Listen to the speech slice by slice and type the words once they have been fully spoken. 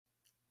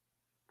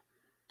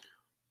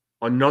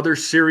Another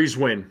series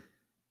win.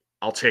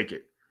 I'll take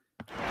it.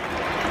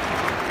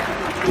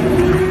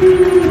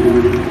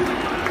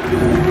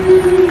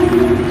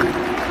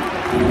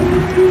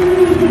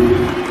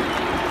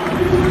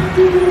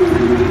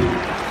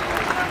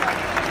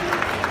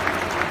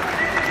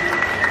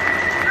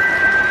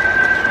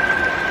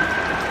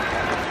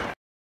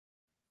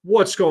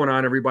 What's going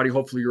on, everybody?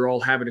 Hopefully you're all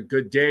having a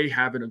good day,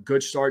 having a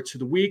good start to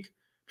the week.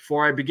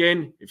 Before I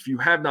begin, if you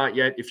have not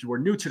yet, if you are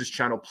new to this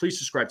channel, please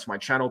subscribe to my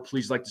channel.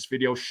 Please like this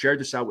video, share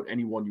this out with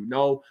anyone you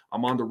know.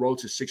 I'm on the road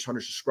to 600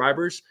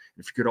 subscribers.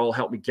 If you could all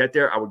help me get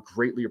there, I would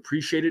greatly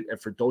appreciate it.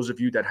 And for those of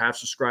you that have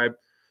subscribed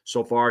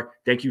so far,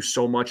 thank you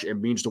so much. It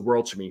means the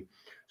world to me.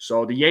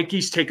 So the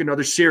Yankees take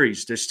another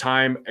series, this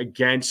time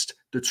against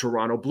the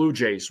Toronto Blue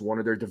Jays, one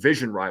of their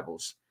division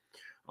rivals.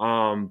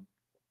 Not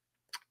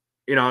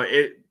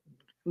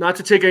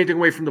to take anything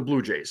away from the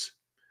Blue Jays.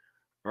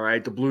 All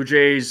right, the Blue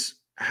Jays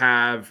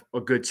have a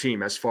good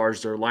team as far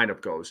as their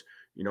lineup goes.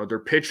 Their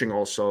pitching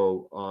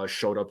also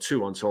showed up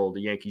too until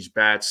the Yankees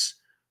bats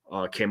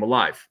came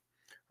alive.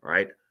 All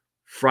right,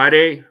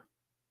 Friday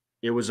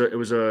it was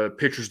a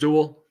pitcher's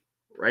duel,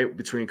 right,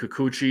 between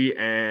Kikuchi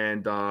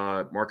and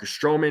Marcus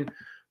Stroman.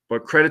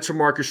 But credit to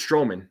Marcus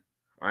Stroman.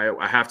 All right,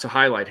 I have to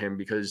highlight him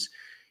because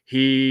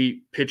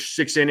he pitched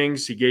 6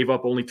 innings. He gave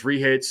up only 3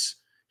 hits.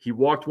 He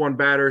walked 1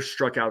 batter,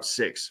 struck out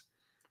 6,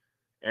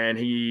 and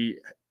he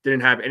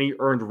didn't have any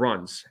earned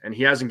runs, and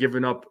he hasn't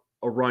given up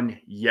a run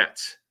yet.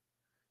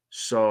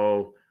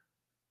 So,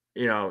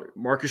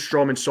 Marcus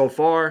Stroman so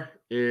far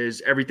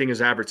is everything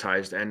is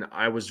advertised, and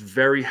I was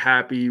very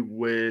happy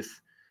with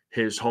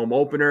his home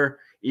opener.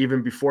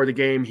 Even before the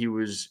game, he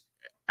was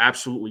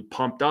absolutely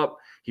pumped up.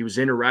 He was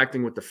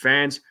interacting with the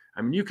fans.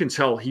 I mean, you can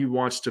tell he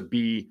wants to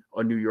be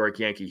a New York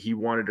Yankee. He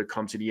wanted to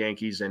come to the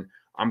Yankees, and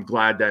I'm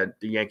glad that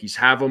the Yankees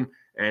have him.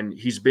 And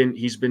he's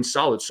been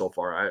solid so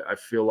far. I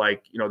feel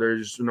like,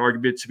 there's an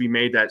argument to be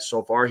made that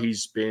so far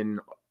he's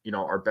been,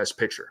 our best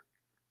pitcher.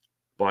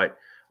 But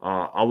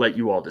I'll let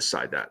you all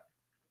decide that.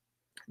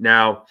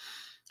 Now,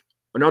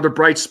 another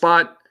bright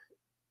spot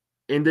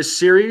in this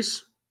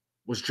series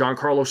was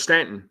Giancarlo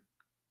Stanton.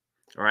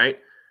 All right.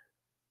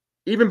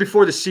 Even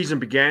before the season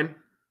began,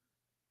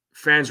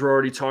 fans were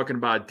already talking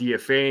about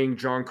DFAing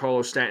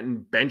Giancarlo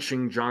Stanton,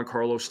 benching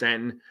Giancarlo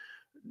Stanton.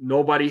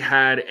 Nobody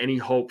had any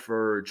hope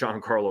for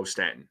Giancarlo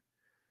Stanton.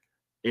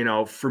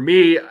 For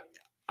me,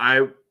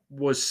 I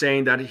was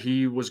saying that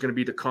he was going to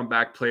be the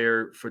comeback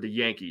player for the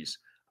Yankees.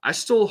 I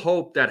still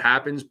hope that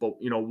happens, but,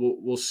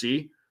 we'll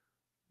see,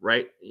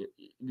 right?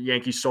 The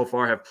Yankees so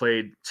far have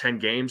played 10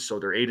 games, so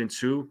they're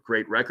 8-2,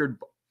 great record.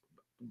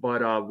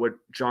 But with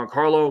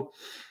Giancarlo,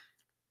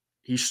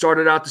 he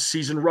started out the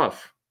season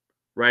rough,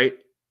 right?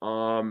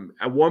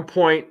 At one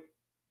point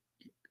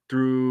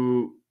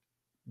through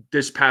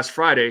this past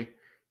Friday,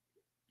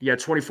 he had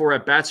 24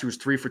 at-bats. He was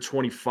 3 for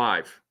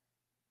 25.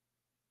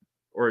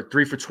 Or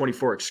 3 for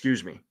 24,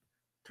 excuse me.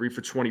 3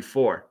 for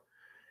 24.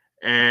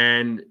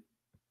 And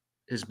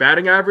his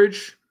batting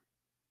average,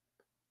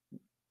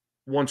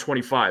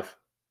 125.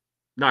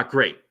 Not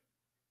great.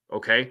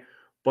 Okay?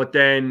 But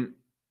then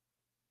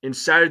in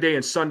Saturday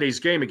and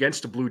Sunday's game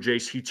against the Blue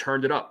Jays, he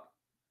turned it up.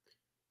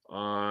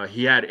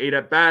 He had 8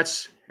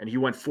 at-bats, and he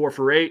went 4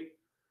 for 8.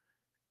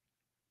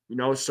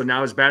 So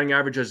now his batting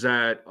average is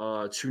at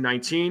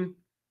 219.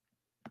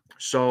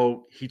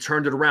 So he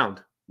turned it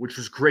around, which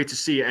was great to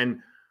see. And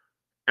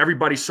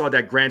everybody saw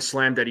that grand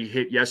slam that he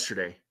hit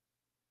yesterday.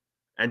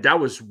 And that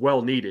was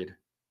well needed.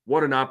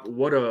 What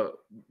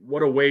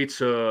a way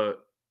to,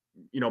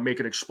 make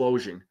an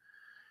explosion.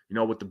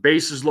 With the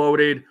bases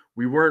loaded,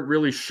 we weren't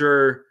really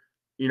sure,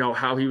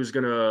 how he was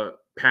going to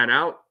pan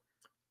out.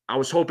 I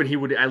was hoping he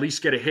would at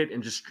least get a hit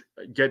and just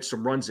get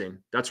some runs in.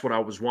 That's what I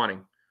was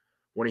wanting.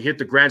 When he hit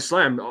the grand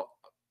slam,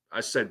 I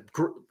said,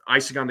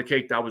 icing on the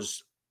cake. That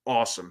was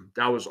awesome.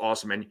 That was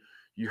awesome. And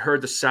you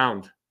heard the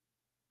sound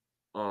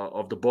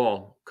of the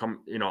ball come,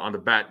 on the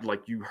bat.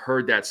 Like, you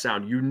heard that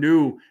sound. You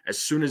knew as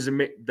soon as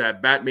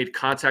that bat made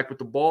contact with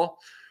the ball,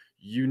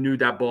 you knew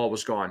that ball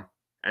was gone.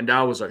 And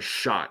that was a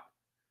shot.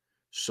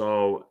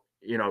 So,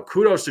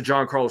 kudos to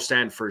Giancarlo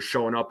Stanton for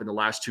showing up in the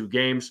last 2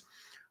 games.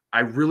 I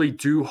really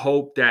do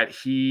hope that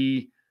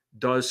he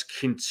does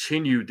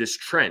continue this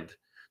trend.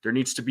 There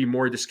needs to be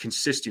more of this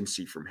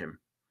consistency from him.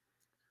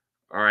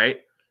 All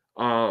right.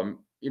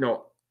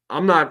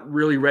 I'm not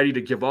really ready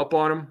to give up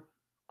on him.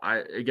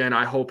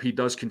 I hope he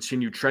does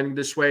continue trending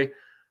this way.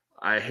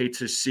 I hate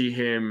to see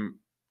him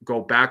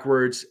go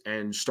backwards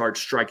and start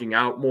striking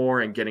out more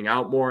and getting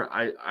out more.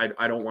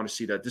 I don't want to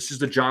see that. This is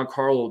the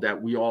Giancarlo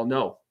that we all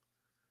know.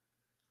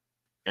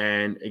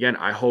 And again,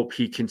 I hope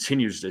he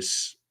continues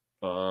this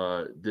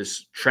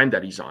trend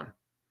that he's on.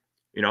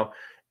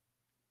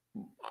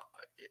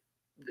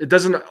 It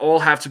doesn't all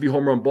have to be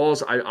home run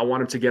balls. I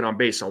want him to get on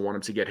base. I want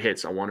him to get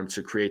hits. I want him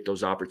to create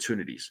those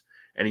opportunities.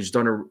 And he's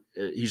done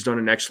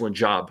an excellent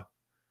job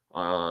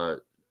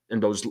in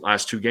those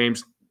last 2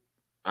 games.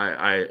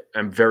 I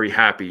am very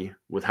happy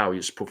with how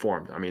he's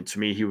performed. I mean, to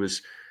me, he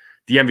was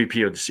the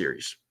MVP of the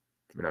series.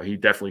 He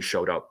definitely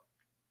showed up.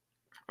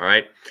 All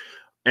right.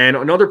 And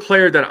another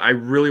player that I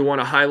really want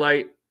to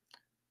highlight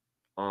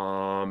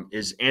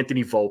is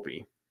Anthony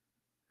Volpe.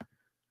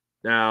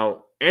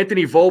 Now,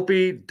 Anthony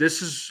Volpe,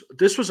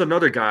 this was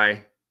another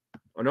guy,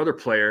 another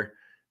player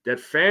that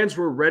fans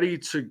were ready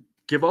to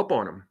give up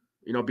on him,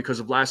 because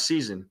of last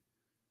season.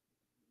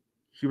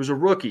 He was a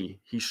rookie.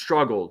 He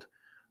struggled.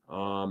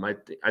 I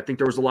think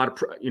there was a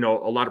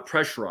lot of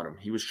pressure on him.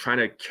 He was trying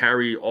to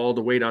carry all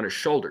the weight on his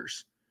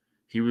shoulders.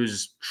 He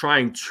was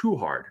trying too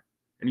hard,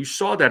 and you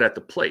saw that at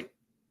the plate.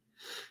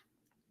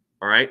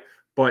 All right,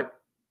 but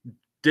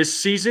this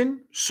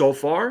season so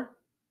far,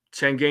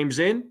 10 games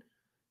in,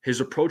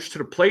 his approach to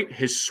the plate,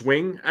 his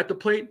swing at the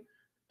plate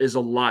is a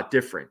lot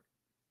different.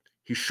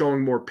 He's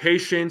showing more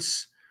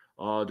patience.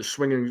 The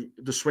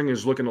swing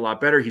is looking a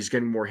lot better. He's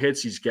getting more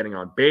hits. He's getting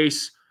on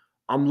base.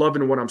 I'm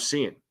loving what I'm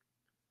seeing.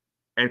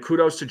 And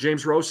kudos to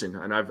James Rosen.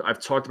 And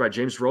I've talked about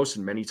James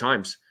Rosen many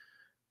times.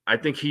 I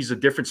think he's a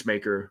difference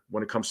maker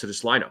when it comes to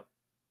this lineup.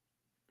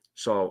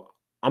 So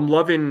I'm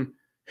loving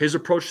his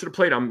approach to the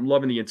plate. I'm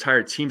loving the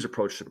entire team's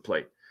approach to the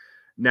plate.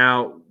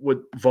 Now,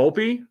 with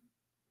Volpe,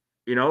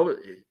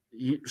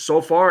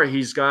 so far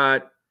he's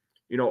got,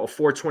 a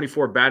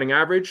 .424 batting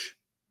average,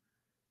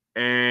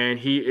 and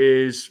he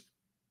is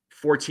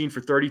 14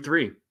 for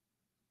 33.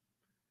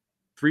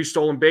 3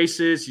 stolen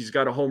bases. He's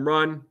got a home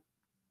run,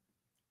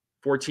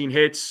 14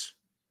 hits,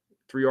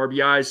 3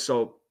 RBIs.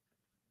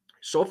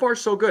 So far,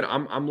 so good.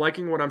 I'm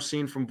liking what I'm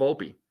seeing from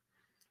Volpe.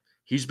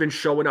 He's been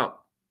showing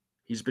up.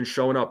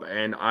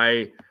 And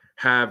I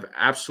have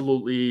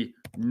absolutely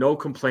no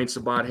complaints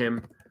about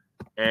him.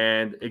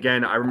 And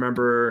again, I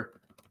remember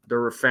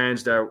there were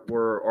fans that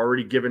were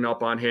already giving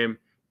up on him,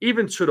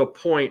 even to the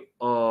point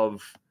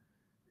of,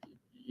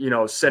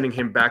 sending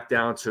him back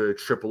down to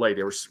AAA.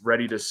 They were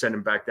ready to send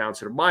him back down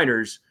to the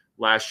minors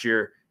last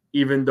year,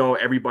 even though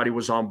everybody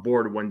was on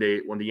board when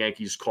the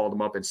Yankees called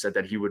him up and said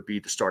that he would be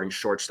the starting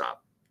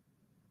shortstop.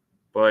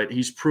 But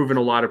he's proven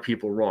a lot of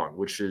people wrong,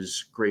 which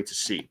is great to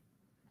see.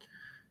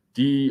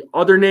 The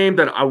other name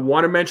that I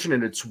want to mention,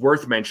 and it's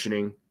worth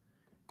mentioning,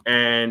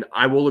 and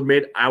I will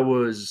admit I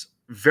was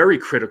very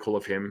critical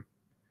of him,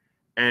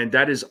 and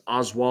that is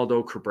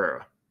Oswaldo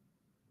Cabrera.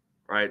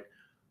 Right?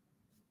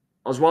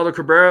 Oswaldo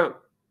Cabrera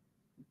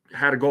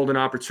had a golden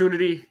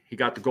opportunity. He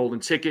got the golden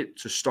ticket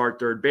to start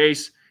third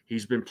base.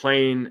 He's been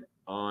playing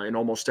in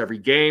almost every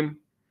game,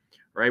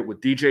 right?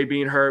 With DJ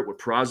being hurt, with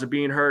Peraza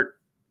being hurt.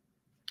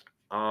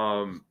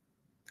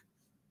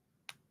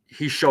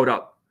 He showed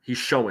up. He's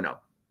showing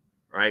up,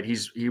 right?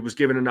 He was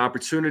given an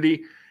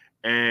opportunity,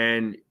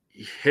 and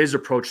his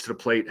approach to the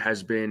plate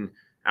has been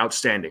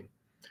outstanding.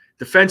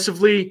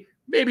 Defensively,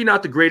 maybe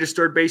not the greatest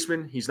third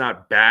baseman. He's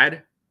not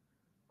bad.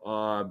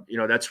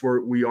 That's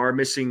where we are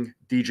missing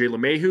DJ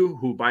LeMahieu,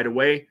 who, by the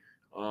way,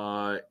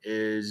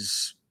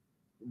 is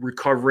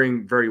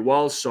recovering very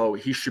well. So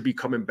he should be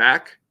coming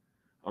back.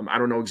 I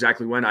don't know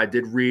exactly when. I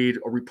did read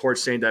a report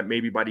saying that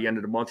maybe by the end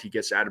of the month he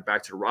gets added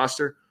back to the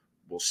roster.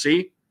 We'll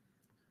see.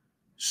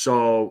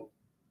 So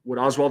with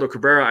Oswaldo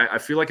Cabrera, I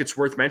feel like it's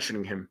worth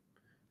mentioning him,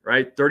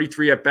 right?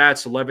 33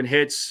 at-bats, 11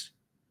 hits.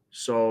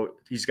 So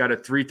he's got a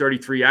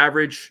 .333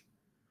 average,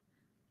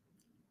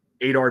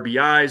 8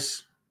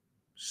 RBIs.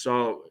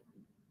 So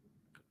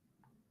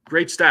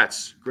great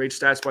stats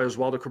by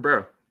Oswaldo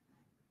Cabrera.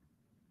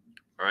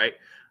 All right.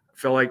 I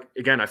feel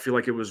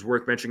like it was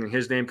worth mentioning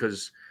his name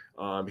because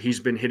he's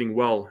been hitting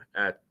well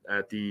at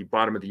the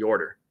bottom of the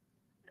order.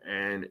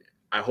 And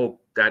I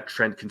hope that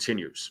trend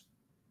continues.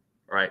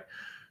 All right.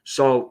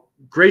 So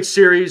great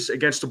series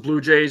against the Blue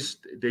Jays.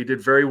 They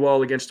did very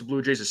well against the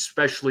Blue Jays,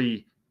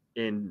 especially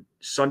in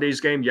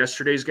Sunday's game,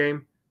 yesterday's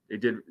game.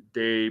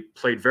 They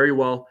played very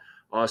well.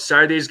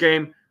 Saturday's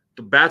game,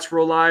 the bats were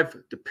alive.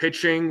 The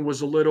pitching was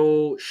a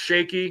little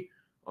shaky.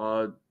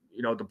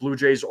 The Blue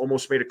Jays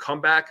almost made a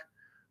comeback.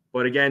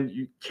 But again,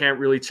 you can't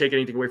really take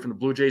anything away from the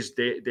Blue Jays.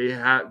 They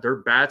have their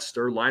bats,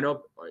 their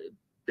lineup.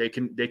 They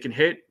can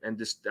hit,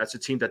 and that's a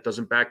team that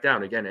doesn't back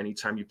down. Again,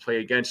 anytime you play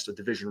against a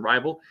division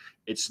rival,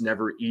 it's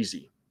never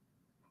easy.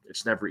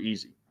 It's never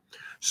easy.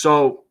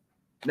 So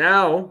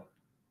now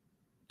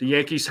the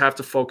Yankees have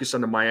to focus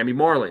on the Miami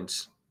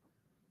Marlins,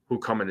 who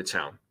come into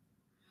town.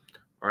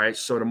 All right,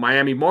 so the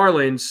Miami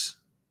Marlins,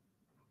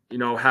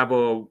 have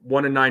a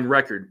 1-9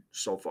 record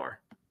so far.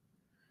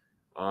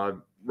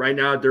 Right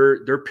now,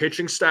 their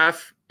pitching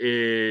staff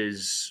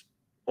is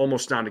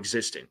almost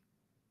non-existent.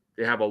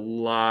 They have a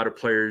lot of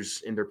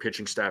players in their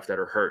pitching staff that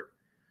are hurt.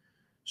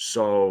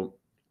 So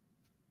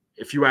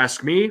if you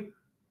ask me,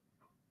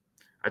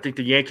 I think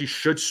the Yankees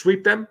should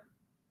sweep them.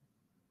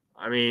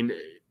 I mean,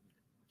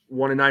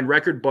 1-9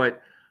 record,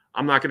 but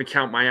I'm not going to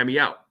count Miami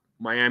out.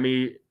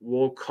 Miami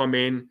will come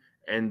in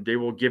and they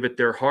will give it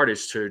their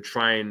hardest to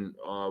try and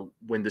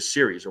win the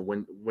series or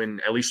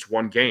win at least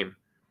one game,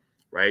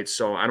 right?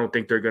 So I don't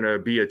think they're going to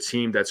be a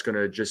team that's going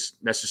to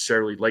just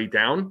necessarily lay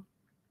down.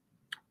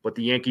 But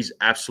the Yankees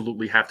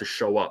absolutely have to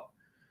show up.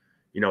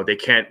 They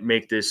can't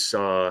make this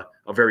a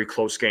very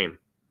close game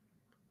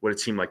with a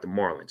team like the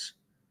Marlins,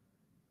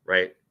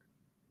 right?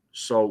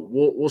 So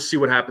we'll see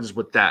what happens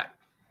with that.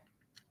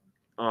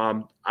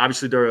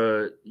 Obviously,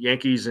 the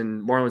Yankees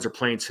and Marlins are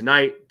playing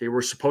tonight. They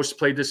were supposed to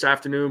play this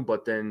afternoon,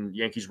 but then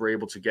Yankees were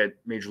able to get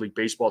Major League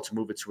Baseball to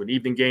move it to an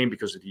evening game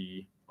because of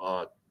the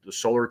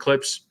solar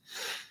eclipse,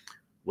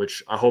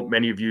 which I hope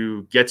many of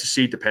you get to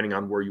see depending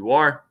on where you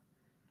are.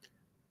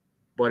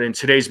 But in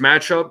today's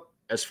matchup,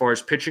 as far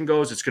as pitching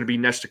goes, it's going to be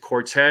Nestor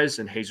Cortes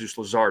and Jesus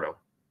Luzardo.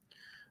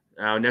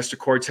 Now, Nestor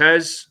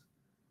Cortes,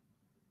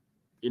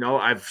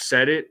 I've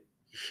said it.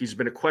 He's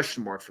been a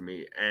question mark for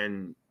me.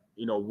 And,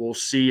 we'll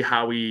see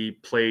how he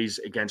plays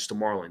against the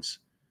Marlins.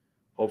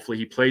 Hopefully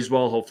he plays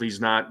well. Hopefully he's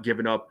not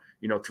giving up,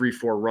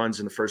 3-4 runs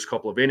in the first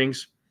couple of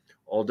innings.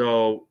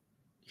 Although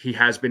he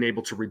has been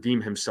able to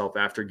redeem himself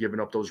after giving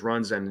up those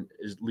runs and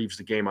leaves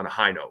the game on a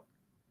high note.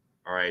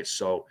 All right.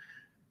 So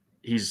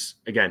he's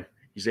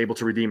able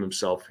to redeem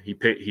himself.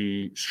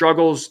 He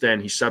struggles, then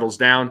he settles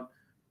down,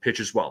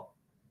 pitches well.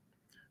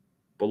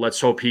 But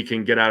let's hope he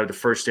can get out of the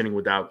first inning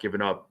without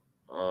giving up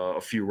a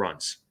few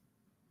runs.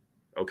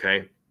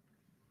 Okay.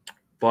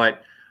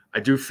 But I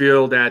do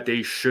feel that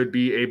they should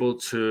be able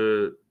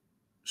to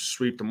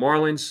sweep the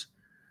Marlins,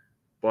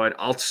 but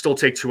I'll still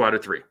take 2 out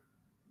of 3.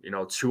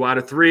 2 out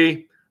of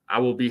 3, I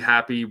will be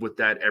happy with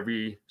that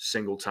every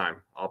single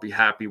time. I'll be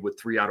happy with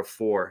 3 out of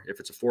 4.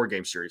 If it's a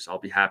 4-game series, I'll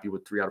be happy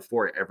with 3 out of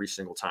 4 every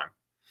single time.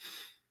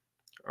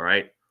 All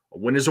right. A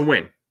win is a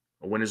win.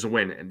 A win is a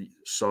win. And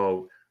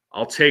so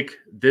I'll take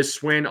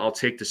this win. I'll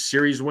take the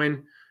series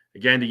win.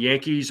 Again, the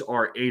Yankees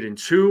are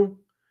 8-2.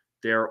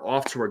 They're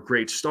off to a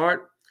great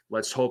start.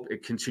 Let's hope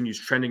it continues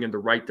trending in the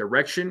right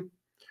direction.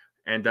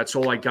 And that's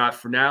all I got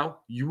for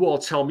now. You all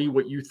tell me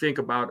what you think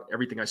about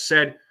everything I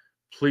said.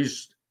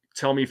 Please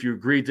tell me if you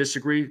agree,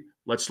 disagree.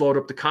 Let's load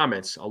up the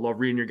comments. I love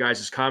reading your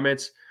guys'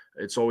 comments.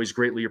 It's always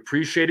greatly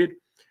appreciated.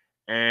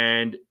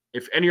 And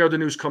if any other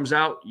news comes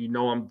out,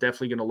 I'm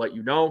definitely going to let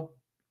you know.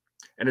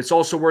 And it's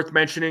also worth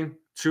mentioning,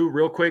 too,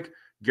 real quick,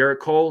 Garrett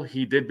Cole,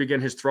 he did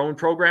begin his throwing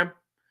program,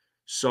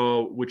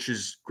 which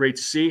is great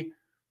to see.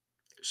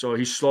 So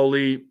he's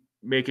slowly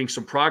making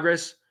some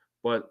progress,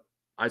 but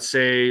I'd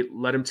say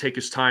let him take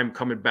his time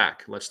coming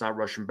back. Let's not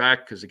rush him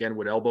back because, again,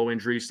 with elbow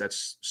injuries,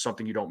 that's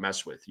something you don't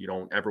mess with. You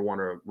don't ever want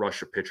to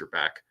rush a pitcher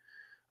back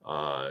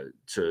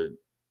from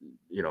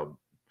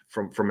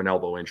an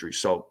elbow injury.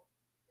 So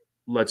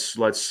let's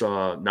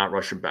not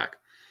rush him back.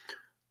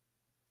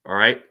 All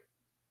right.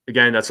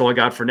 Again, that's all I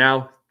got for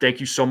now.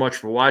 Thank you so much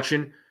for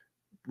watching.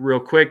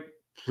 Real quick,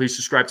 please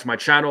subscribe to my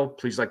channel.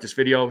 Please like this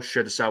video.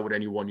 Share this out with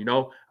anyone you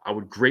know. I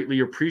would greatly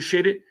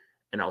appreciate it.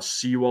 And I'll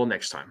see you all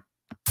next time.